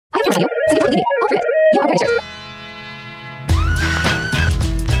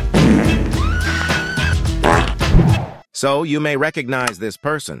So you may recognize this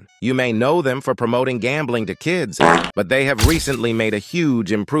person. You may know them for promoting gambling to kids, but they have recently made a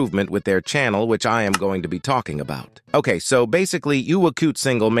huge improvement with their channel, which I am going to be talking about. Okay, so basically,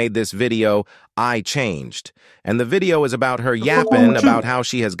 UwuCuteSingle made this video, I Changed. And the video is about her yapping about how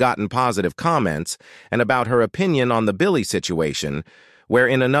she has gotten positive comments and about her opinion on the Billy situation, where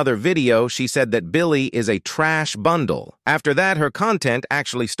in another video, she said that Billy is a trash bundle. After that, her content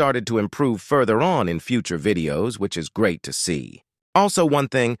actually started to improve further on in future videos, which is great to see. Also, one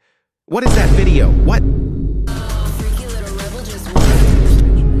thing, what is that video? What?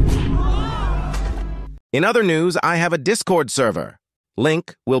 In other news, I have a Discord server.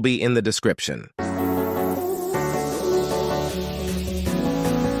 Link will be in the description.